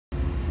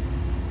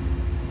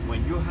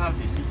you have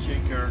the seat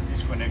shaker,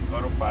 disconnect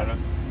autopilot,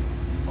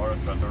 auto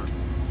throttle,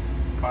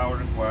 power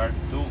required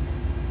to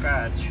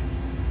catch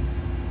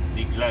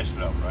the glass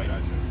slab, right?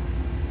 Gotcha.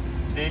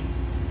 Then,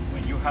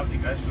 when you have the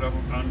glass slab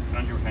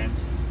on your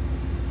hands,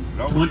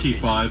 lower the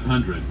pitch.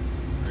 2500.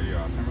 There you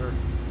go. Remember?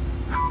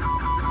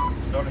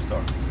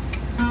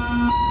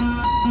 Start.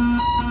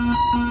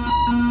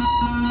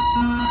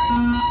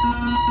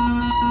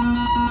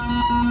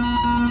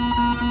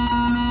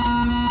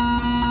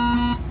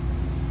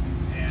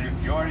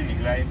 And You are in the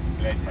glide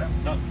path.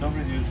 Don't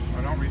reduce.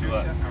 oh, don't reduce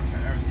yet?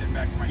 Okay, I was getting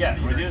back to my Yeah,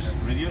 speed.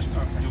 reduce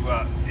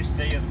to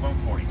stay at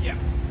 140. Yeah.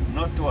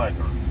 Not to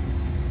idle.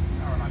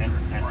 No, not And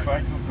very try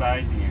to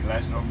fly the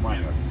glass slab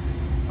manual.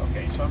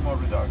 Okay, some more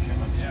reduction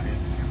on the Yeah. speed.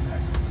 Get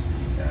back to the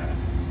speed. Yeah.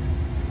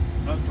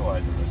 Not to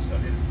idle, just a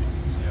little bit.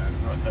 Yeah.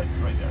 Not that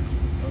right there.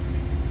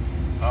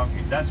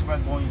 Okay, that's what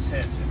Boeing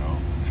says, you know.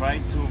 Try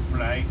to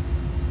fly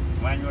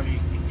manually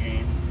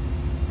again.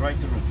 Try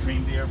to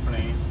retrim the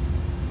airplane.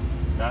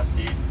 That's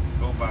it.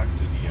 Go back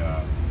to the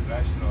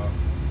glass slab.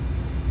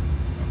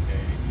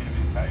 Okay, a little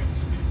bit higher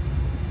speed.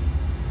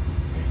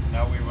 Okay,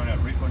 now we're going to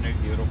reconnect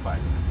the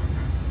autopilot.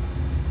 Okay.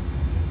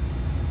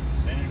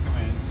 Center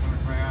command. Center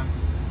command.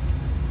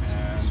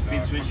 And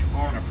Speed switch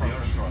for and the approach.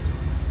 auto throttle.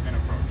 And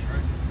approach,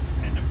 right?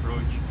 And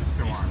approach It's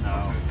still is on.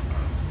 now. Okay.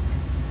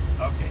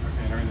 Okay. Okay,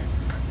 and everything's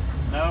connected.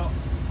 Now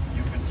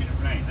you continue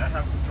flying. I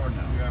have control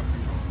now. You have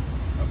controls.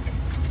 Okay.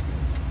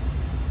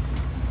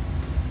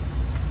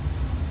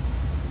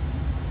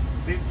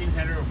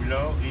 1500 or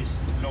below is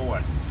low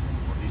altitude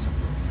for this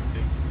approach.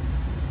 Okay.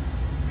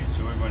 Okay,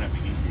 so we're going to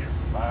begin here.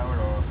 Power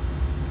off.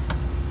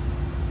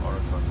 Auto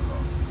throttle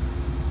off.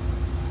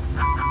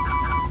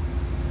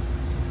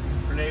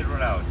 Flare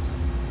rollouts.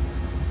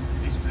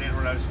 This flare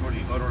rollout is for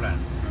the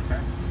Orlando. Okay.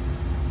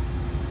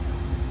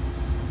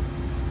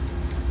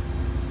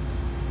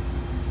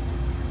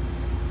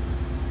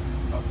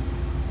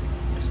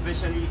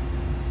 Especially,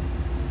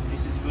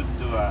 this is good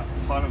to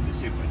follow the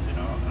sequence, you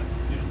know,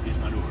 this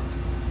maneuver.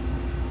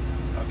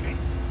 Okay.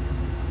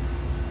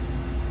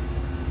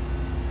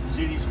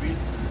 See the speed?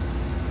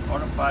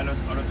 Autopilot,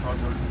 auto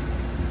throttle.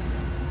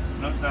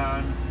 Not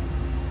down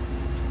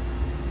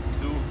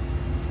to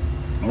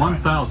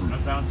 1000.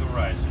 Not down to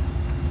horizon.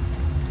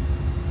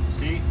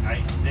 See,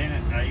 then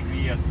I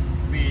agree at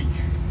pitch.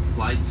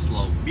 Flight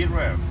slope. Be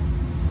rev.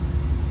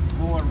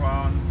 Move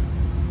around.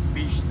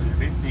 Pitch to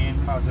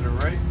 15.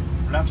 Positive rate.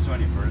 Flaps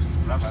 20 first.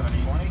 Flaps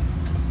 20.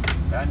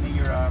 Landing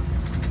gear up.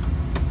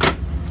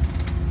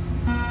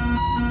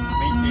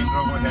 Maintain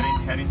rover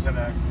heading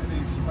select.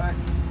 Heading select.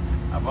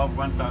 Above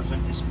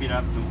 1000, speed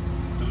up to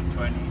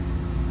 220.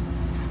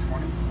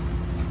 20.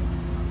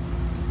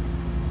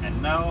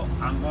 And now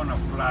I'm gonna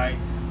fly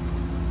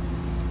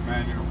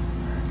Manual.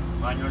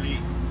 manually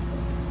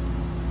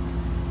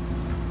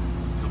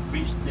to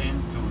pitch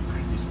 10 to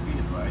increase the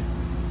speed, right?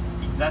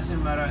 It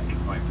doesn't matter if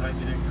my flight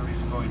director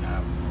is going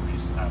up or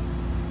is up.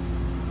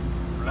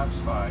 Flaps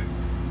 5.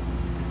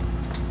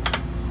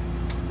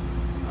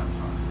 That's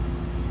fine.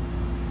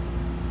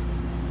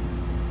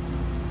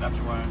 Flaps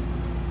 1.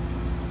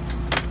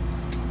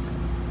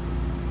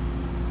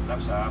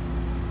 Flaps up.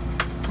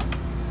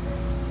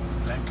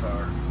 Climb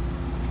power.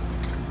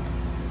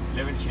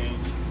 Level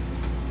change.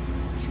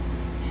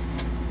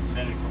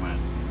 Center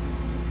command.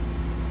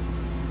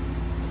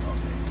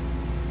 Okay.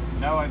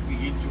 Now I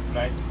begin to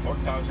fly to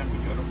 4000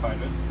 with the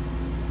autopilot.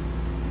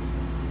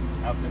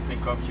 After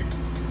takeoff, check.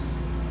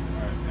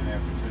 Alright, and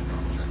after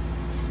takeoff, check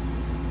this.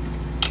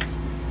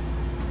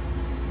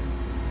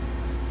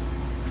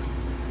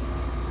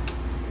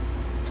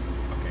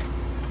 Okay.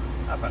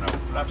 Up and out.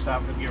 Flaps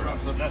up, the gear up.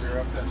 Flaps up, gear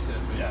up, that's it,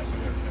 basically.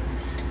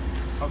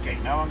 Yeah. Okay,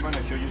 now I'm going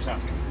to show you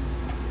something.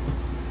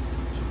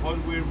 Suppose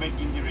we're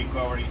making the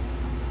recovery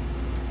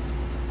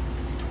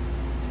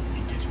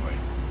in this way.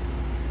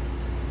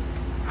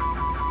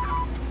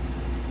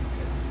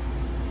 Okay.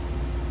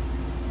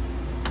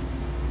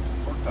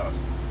 4,000.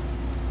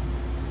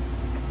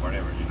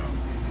 Whatever, you know.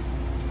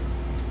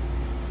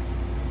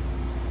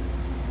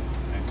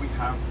 And we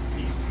have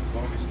the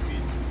recovery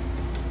speed.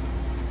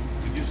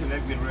 Would you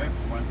select the ref?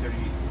 130,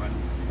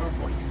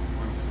 140. 140.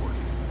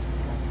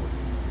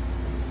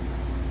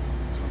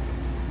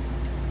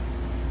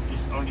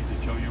 Only to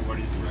show you what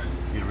is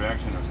the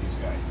reaction of this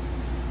guy.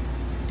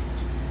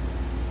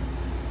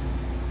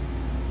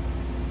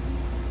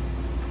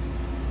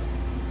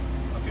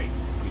 Okay,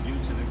 could you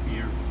select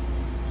here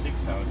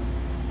 6,000?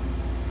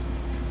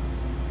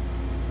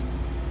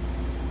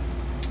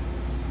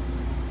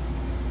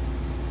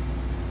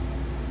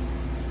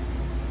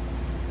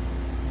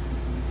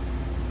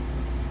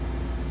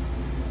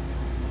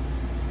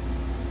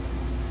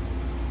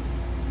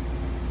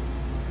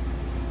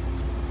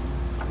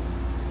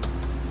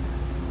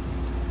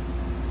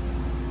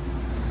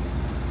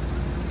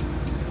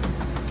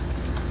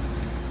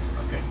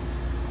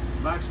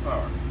 Max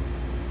power.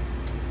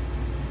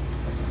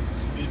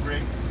 Speed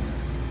brake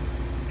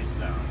is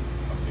down.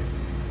 Okay.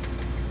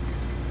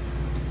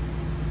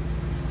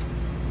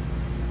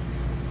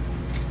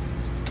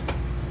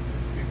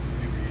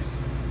 Degrees.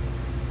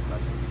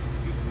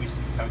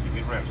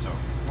 automatically rev, so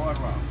go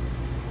around.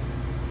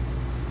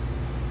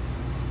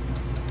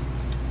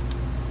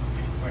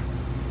 Okay, but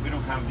we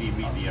don't have the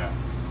Yeah.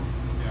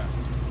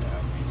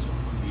 okay, so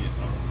put the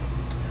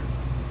here.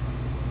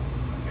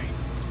 Okay,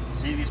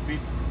 see the speed?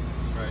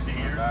 Right. See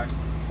Going here? back.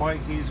 Why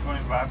he's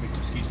going back?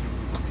 Because he's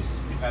looking for this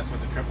speed. That's what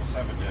the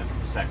 777 did.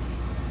 Exactly.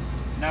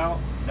 Now,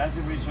 that's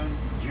the reason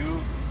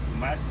you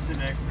must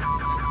select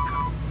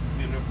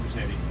Pillar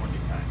Cruzetti all the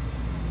time.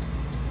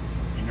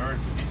 In order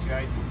to this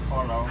guy to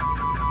follow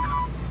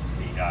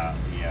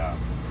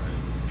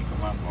the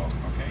command block,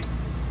 okay?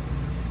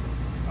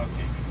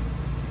 Okay.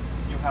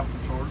 You have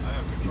control. I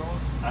have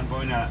controls. I'm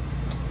going to